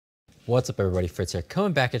What's up everybody, Fritz here,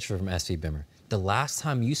 coming back at you from SV Bimmer. The last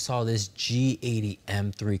time you saw this G80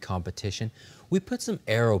 M3 competition, we put some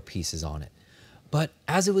aero pieces on it. But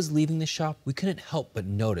as it was leaving the shop, we couldn't help but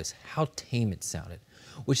notice how tame it sounded,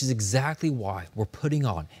 which is exactly why we're putting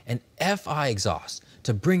on an FI exhaust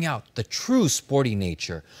to bring out the true sporty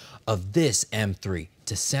nature of this M3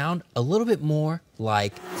 to sound a little bit more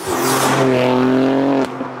like...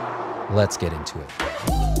 Let's get into it.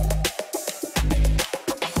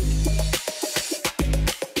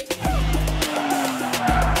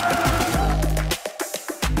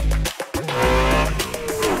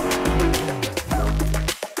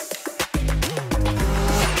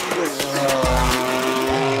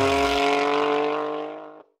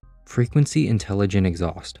 Frequency Intelligent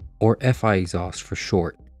Exhaust, or FI exhaust for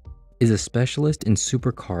short, is a specialist in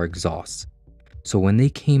supercar exhausts. So when they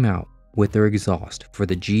came out with their exhaust for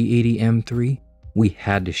the G80 M3, we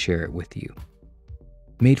had to share it with you.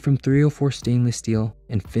 Made from 304 stainless steel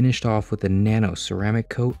and finished off with a nano ceramic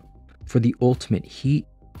coat for the ultimate heat,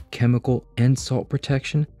 chemical, and salt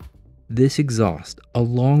protection, this exhaust,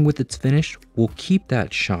 along with its finish, will keep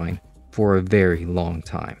that shine for a very long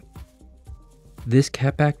time. This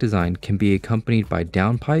catback design can be accompanied by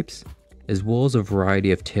downpipes, as well as a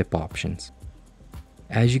variety of tip options.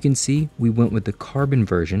 As you can see, we went with the carbon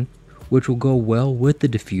version, which will go well with the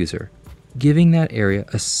diffuser, giving that area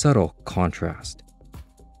a subtle contrast.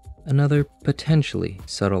 Another potentially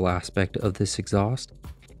subtle aspect of this exhaust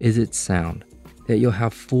is its sound that you'll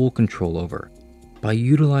have full control over. By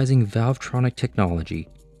utilizing Valvetronic technology,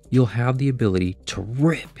 you'll have the ability to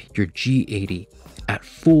rip your G80 at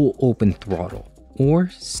full open throttle, or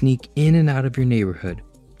sneak in and out of your neighborhood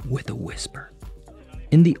with a whisper.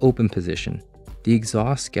 In the open position, the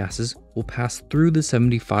exhaust gases will pass through the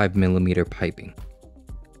 75mm piping.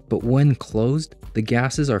 But when closed, the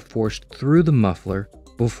gases are forced through the muffler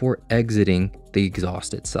before exiting the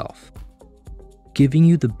exhaust itself, giving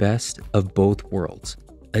you the best of both worlds,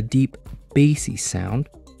 a deep, bassy sound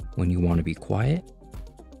when you want to be quiet,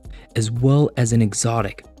 as well as an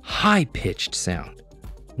exotic, high-pitched sound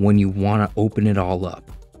when you want to open it all up.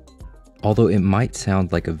 Although it might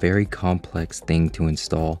sound like a very complex thing to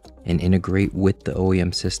install and integrate with the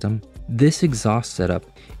OEM system, this exhaust setup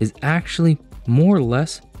is actually more or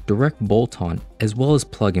less direct bolt-on as well as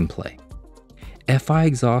plug and play. FI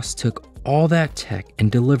Exhaust took all that tech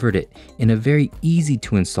and delivered it in a very easy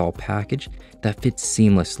to install package that fits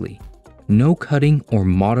seamlessly. No cutting or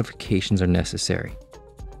modifications are necessary.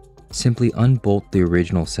 Simply unbolt the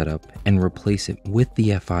original setup and replace it with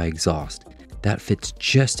the FI exhaust that fits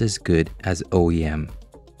just as good as OEM,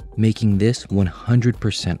 making this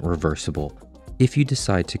 100% reversible if you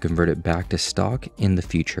decide to convert it back to stock in the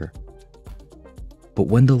future. But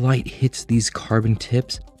when the light hits these carbon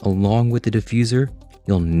tips along with the diffuser,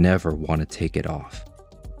 you'll never want to take it off.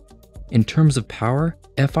 In terms of power,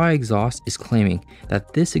 FI Exhaust is claiming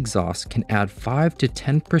that this exhaust can add 5 to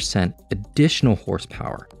 10% additional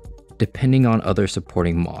horsepower, depending on other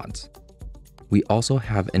supporting mods. We also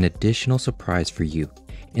have an additional surprise for you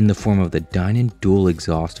in the form of the Dinan dual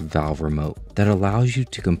exhaust valve remote that allows you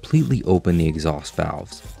to completely open the exhaust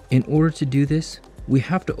valves. In order to do this, we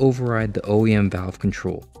have to override the OEM valve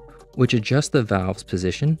control, which adjusts the valve's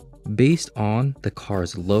position based on the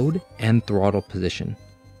car's load and throttle position.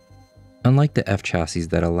 Unlike the F chassis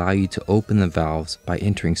that allow you to open the valves by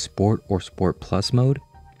entering Sport or Sport Plus mode,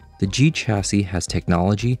 the G chassis has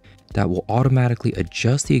technology that will automatically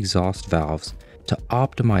adjust the exhaust valves to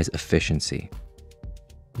optimize efficiency.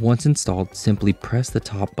 Once installed, simply press the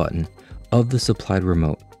top button of the supplied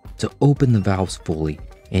remote to open the valves fully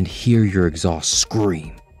and hear your exhaust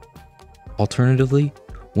scream. Alternatively,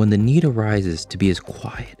 when the need arises to be as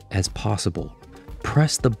quiet as possible,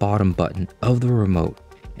 press the bottom button of the remote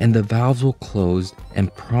and the valves will close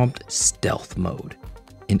and prompt stealth mode.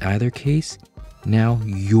 In either case, now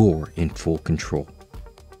you're in full control.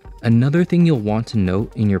 Another thing you'll want to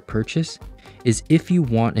note in your purchase is if you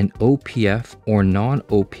want an OPF or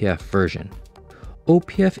non-OPF version.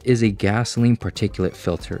 OPF is a gasoline particulate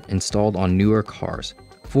filter installed on newer cars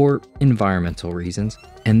for environmental reasons,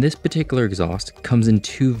 and this particular exhaust comes in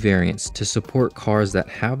two variants to support cars that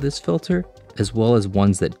have this filter as well as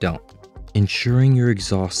ones that don't. Ensuring your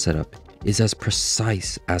exhaust setup is as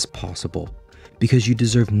precise as possible because you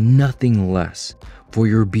deserve nothing less for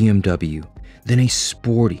your BMW than a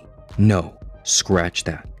sporty, no, scratch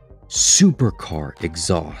that, supercar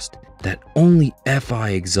exhaust that only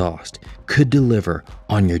FI Exhaust could deliver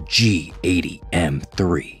on your G80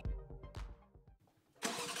 M3.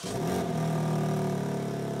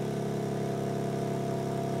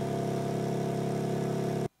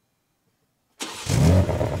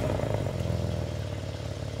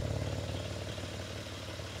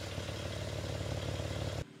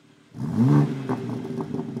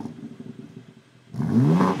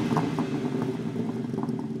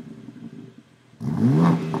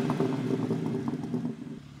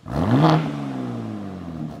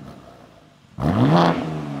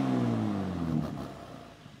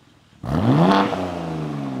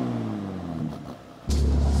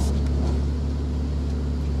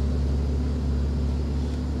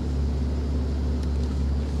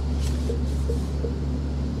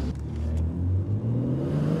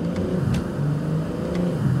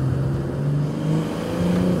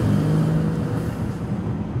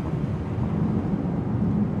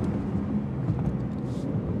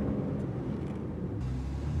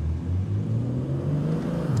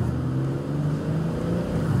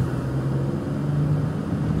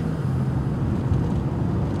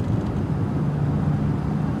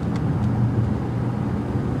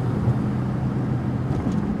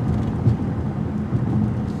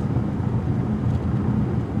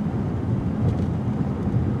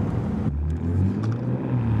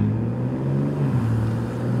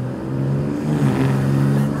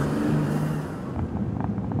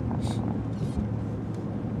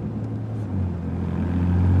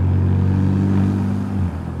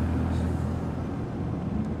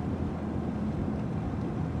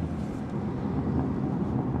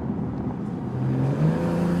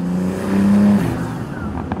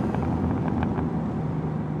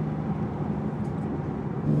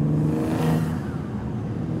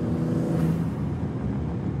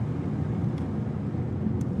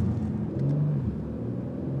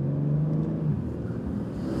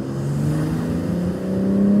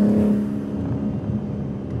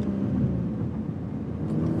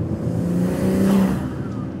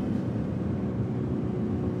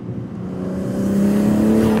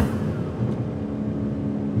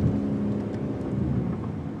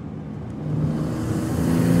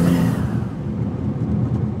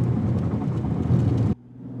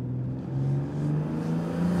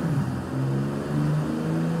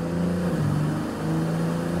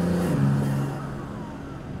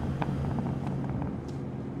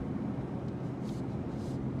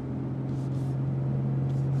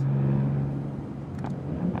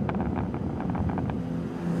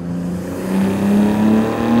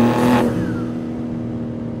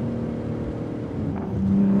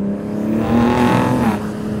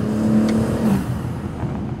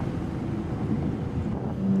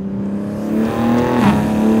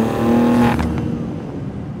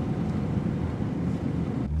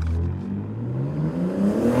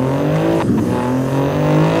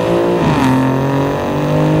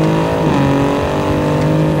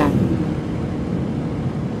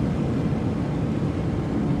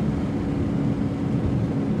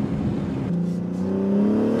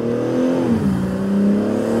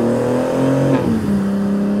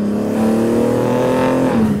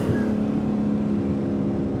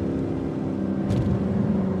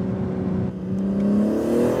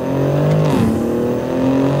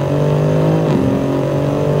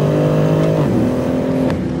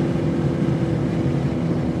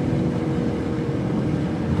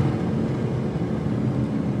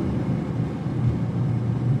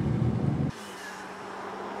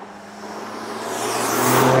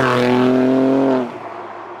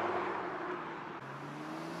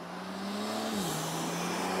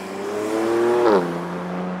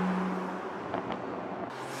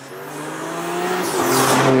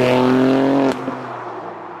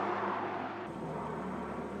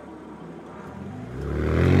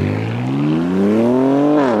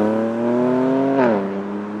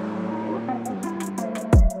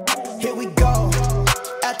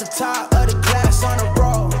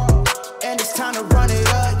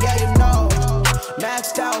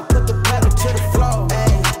 maxed out, put the pedal to the floor.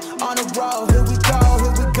 Ayy, on the road, here we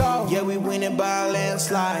go. Yeah, we winning by a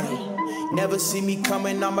landslide. Never see me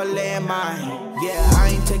coming on my landmine. Yeah,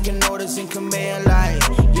 I ain't taking orders in command like.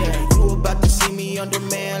 Yeah, you about to see me on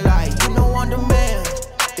demand like. You know on demand.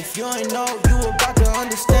 If you ain't know, you about to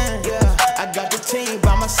understand. Yeah, I got the team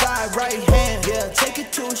by my side, right hand. Yeah, take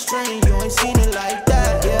it to a string, you ain't seen it like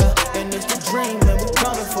that. Yeah, and it's the dream, and we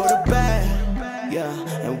coming for the bag. Yeah,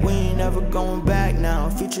 and we ain't never going back now.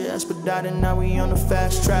 Future expedited, now we on the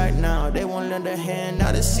fast track now. They won't lend a hand,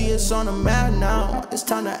 now they see us on the map now. It's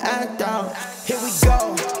time to act out. Here we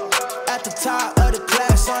go, at the top of the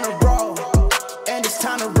class on the road. And it's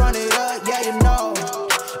time to run it up, yeah you know.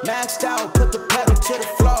 Maxed out, put the pedal to the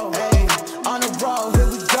floor. Ayy, on the road, here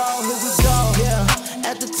we go. Yeah,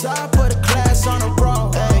 at the top of the class on the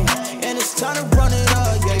road. Ayy, and it's time to run it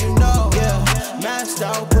up, yeah you know. Yeah, maxed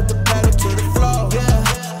out, put the pedal to the floor.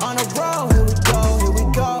 Yeah, on the road, here we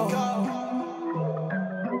go.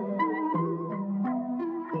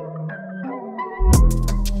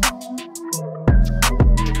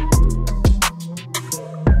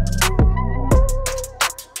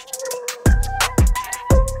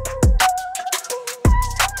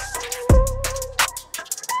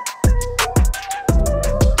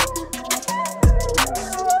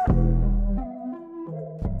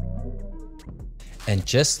 And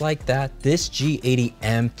just like that, this G80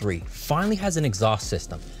 M3 finally has an exhaust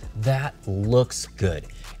system that looks good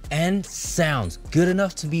and sounds good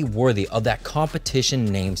enough to be worthy of that competition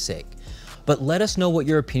namesake. But let us know what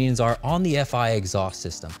your opinions are on the FI exhaust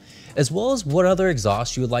system, as well as what other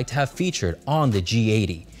exhausts you would like to have featured on the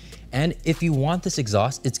G80. And if you want this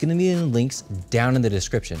exhaust, it's going to be in the links down in the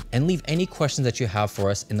description, and leave any questions that you have for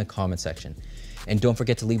us in the comment section. And don't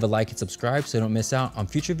forget to leave a like and subscribe so you don't miss out on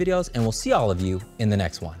future videos, and we'll see all of you in the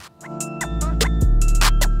next one.